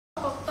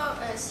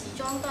時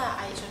裝都係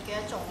藝術嘅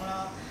一種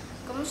啦。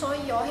咁所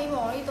以我希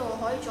望呢度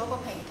可以做一個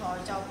平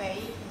台，就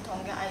俾唔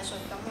同嘅藝術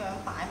咁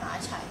樣擺埋一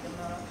齊咁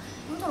樣咯。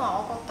咁同埋我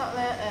覺得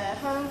咧，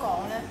香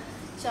港咧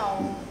就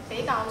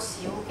比較少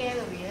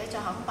gallery 咧就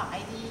肯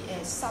擺啲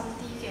新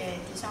啲嘅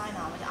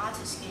designer 或者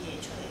artist 嘅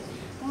嘢出嚟。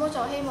咁我就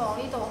希望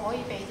呢度可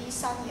以俾啲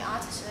新嘅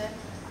artist 咧，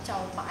就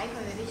擺佢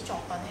哋啲作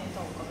品喺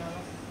度咁樣咯。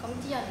咁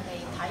啲人嚟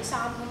睇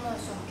衫咁啊，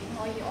順便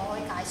我可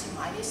以介紹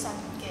埋啲新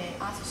嘅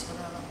artist 咁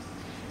樣咯。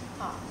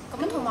咁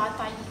同埋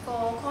第二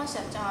個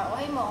concept 就係我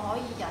希望可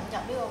以引入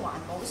呢個環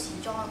保時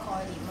裝嘅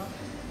概念咯，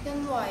因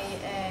為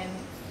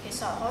其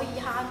實可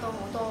以慳到好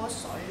多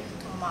水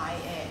同埋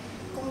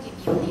工業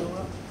染料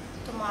咯，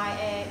同埋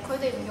佢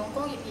哋唔用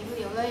工業染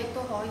料咧，亦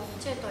都可以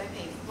即係對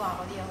皮膚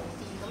啊嗰啲嘢好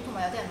啲，咁同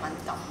埋有啲人敏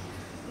感，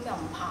咁又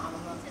唔怕咁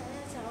樣。呢隻咧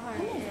就係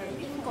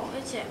英國一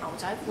隻牛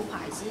仔褲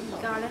牌子，而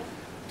家咧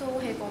都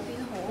喺嗰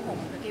邊好紅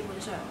嘅基本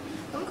上。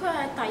咁佢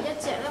係第一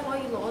隻咧可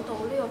以攞到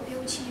呢個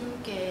標籤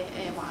嘅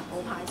環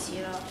保牌子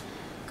啦。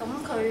咁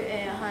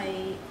佢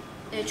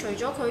係除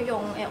咗佢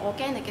用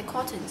organic 嘅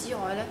cotton 之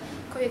外咧，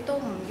佢亦都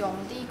唔用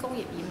啲工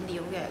業染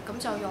料嘅，咁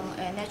就用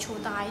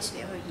natural dyes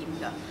嚟去染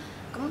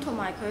㗎。咁同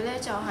埋佢咧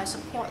就係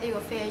support 呢個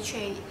fair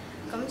trade。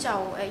咁就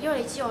因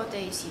為你知我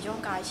哋時裝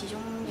界始終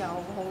有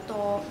好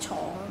多廠，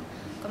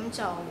咁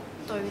就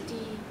對啲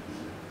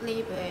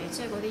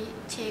即係嗰啲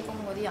車工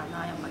嗰啲人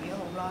啊，又唔係幾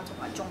好啦，同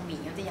埋種棉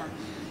嗰啲人，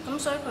咁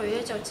所以佢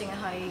咧就淨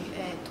係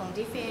同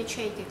啲 fair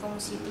trade 嘅公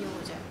司 deal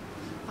嘅啫，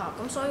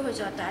咁所以佢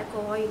就係第一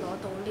個可以攞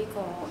到呢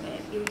個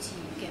標誌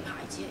嘅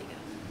牌子嚟嘅。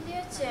呢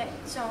一隻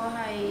就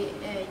係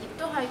亦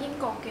都係英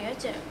國嘅一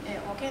隻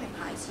organic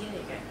牌子嚟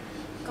嘅。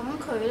咁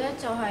佢咧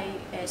就係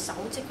手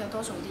織嘅，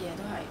多數啲嘢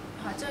都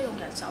係即係用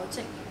人手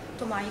織，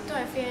同埋亦都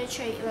係 fair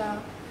trade 啦。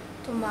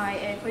同埋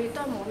佢亦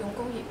都係冇用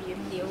工業染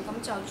料，咁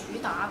就主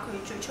打佢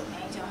最出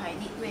名就係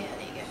knitwear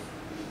嚟嘅，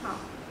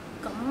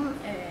咁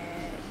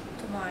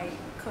同埋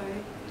佢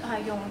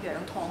係用羊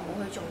駝毛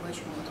去做嘅，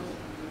全部都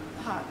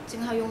淨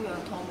係用羊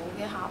駝毛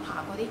嘅下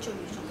巴嗰啲最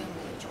軟熟嘅毛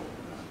嚟做。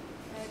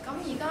咁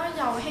而家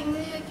又興呢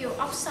啲叫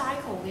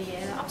upcycle 嘅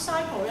嘢啦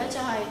 ，upcycle 咧就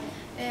係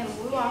唔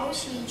會話好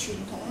似傳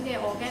統嘅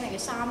organic 嘅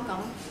衫咁，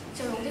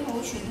就用啲好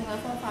傳統嘅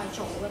方法去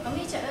做嘅。咁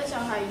呢隻咧就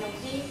係用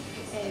啲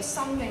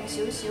新穎少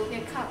少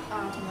嘅 cut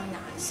啊，同埋顏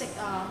色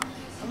啊，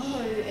咁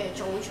去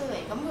做出嚟。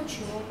咁佢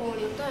全部布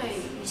料都係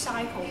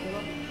recycle 嘅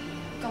咯。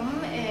咁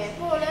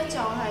不過咧就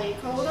係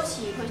佢好多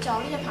時佢就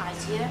呢隻牌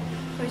子咧，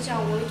佢就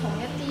會同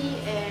一啲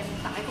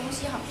大公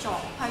司合作，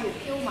譬如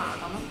Puma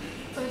咁，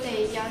佢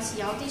哋有陣時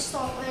有啲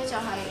stock 咧就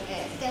係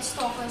dead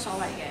stock 咧所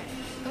謂嘅，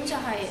咁就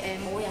係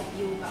冇人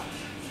要㗎。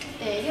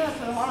因為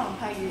佢可能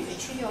譬如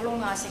穿咗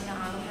窿啊、剩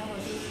啊咁樣嗰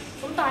啲，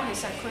咁但係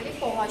其實佢啲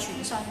布係全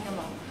新㗎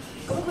嘛，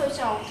咁佢就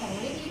同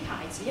呢啲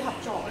牌子合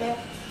作咧，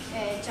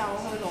就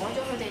去攞咗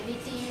佢哋呢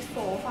啲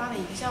貨翻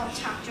嚟，然之後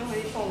拆咗佢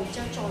啲布，然之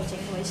後再整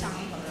嗰啲衫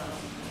咁樣咯。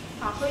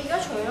佢而家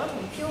除咗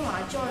同 Puma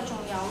之外，仲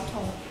有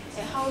同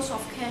House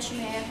of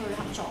Cashmere 去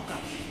合作㗎，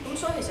咁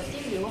所以其實啲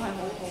料係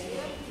好好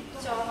嘅。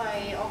就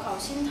係我頭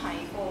先提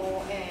過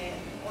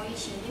我以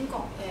前英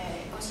國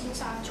個先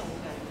生做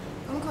嘅。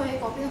咁佢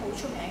喺嗰邊好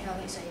出名㗎，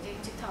其實已經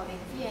直頭連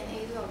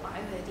DNA 都有擺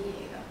佢啲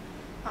嘢㗎。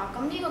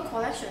咁呢個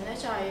collection 咧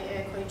就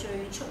係佢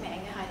最出名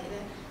嘅系列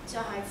咧，就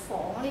係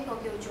仿呢個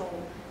叫做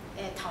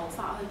頭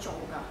髮去做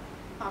㗎。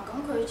咁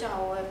佢就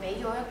俾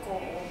咗一個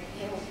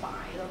喺度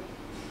擺咯。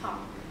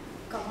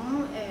咁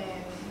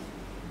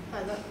係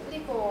啦，呢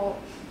個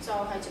就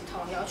係直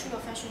頭有出個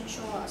fashion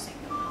show 啊成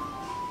咁樣。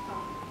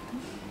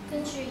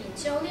跟住然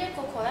之後呢一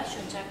個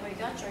collection 就係佢而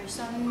家最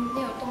新呢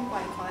個冬季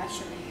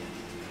collection 嚟嘅。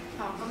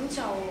咁就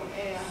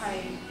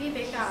係啲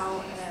比較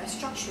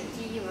structure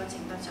啲嘅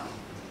整得就，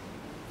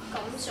咁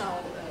就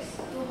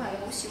都係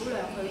好少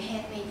量去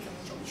handmade 咁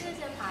做出。呢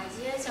隻牌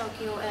子咧就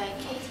叫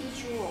KT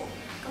Jewel，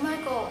 咁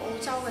係一個澳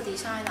洲嘅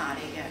designer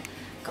嚟嘅。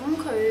咁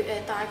佢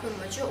但係佢唔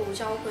係中意澳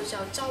洲，佢就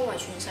周圍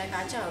全世界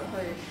周圍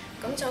去。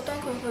咁就當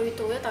佢去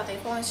到一笪地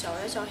方嘅時候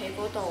咧，就喺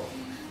嗰度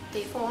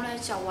地方咧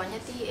就揾一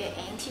啲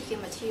antique 嘅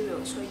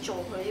materials 去做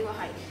佢呢個系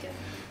列嘅。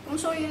咁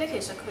所以咧，其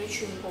實佢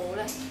全部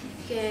咧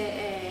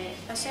嘅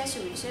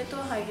accessories 咧都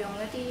係用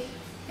一啲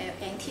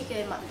antique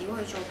嘅物料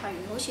去做，譬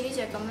如好似呢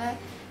隻咁咧，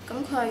咁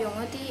佢係用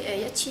一啲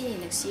1000年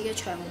歷史嘅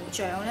長毛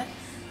象咧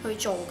去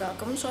做㗎，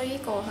咁所以呢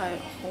個係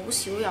好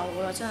少有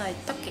㗎啦，真係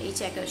得幾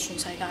隻嘅，全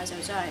世界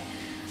就真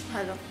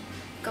係咯。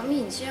咁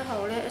然之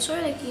後咧，所以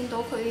你見到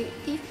佢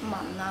啲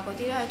紋啊嗰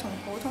啲咧係同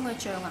普通嘅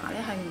象牙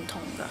咧係唔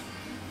同㗎，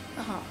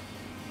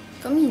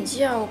咁然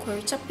之後，佢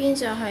側邊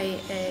就係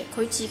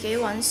佢自己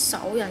揾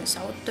人手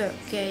剁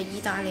嘅意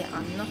大利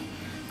銀咯，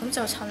咁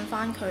就襯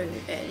翻佢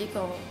呢個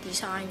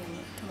design 咁，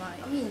同埋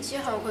咁然之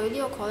後佢呢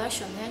個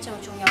collection 咧就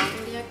仲有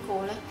呢一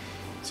個咧，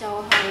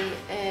就係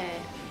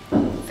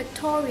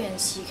Victorian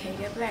時期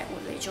嘅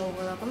Blackwood 嚟做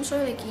㗎啦，咁所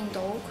以你見到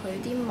佢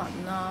啲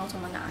紋啊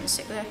同埋顏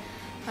色咧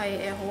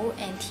係好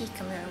antique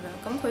咁樣嘅，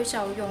咁佢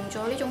就用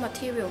咗呢種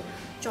material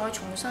再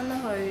重新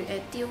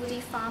去雕啲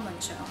花紋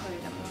上去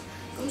咁咯。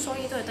咁所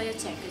以都係得一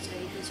隻嘅啫，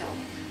呢啲就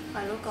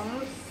係咯。咁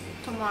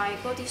同埋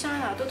個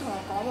designer 都同我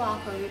講話，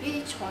佢呢啲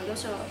材料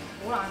就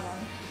好難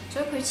揾，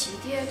所以佢遲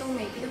啲咧都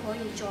未必可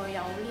以再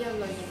有呢一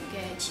類型嘅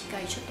設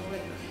計出到嚟。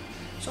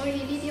所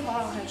以呢啲可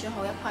能係最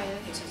後一批咧，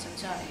其實就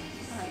真係。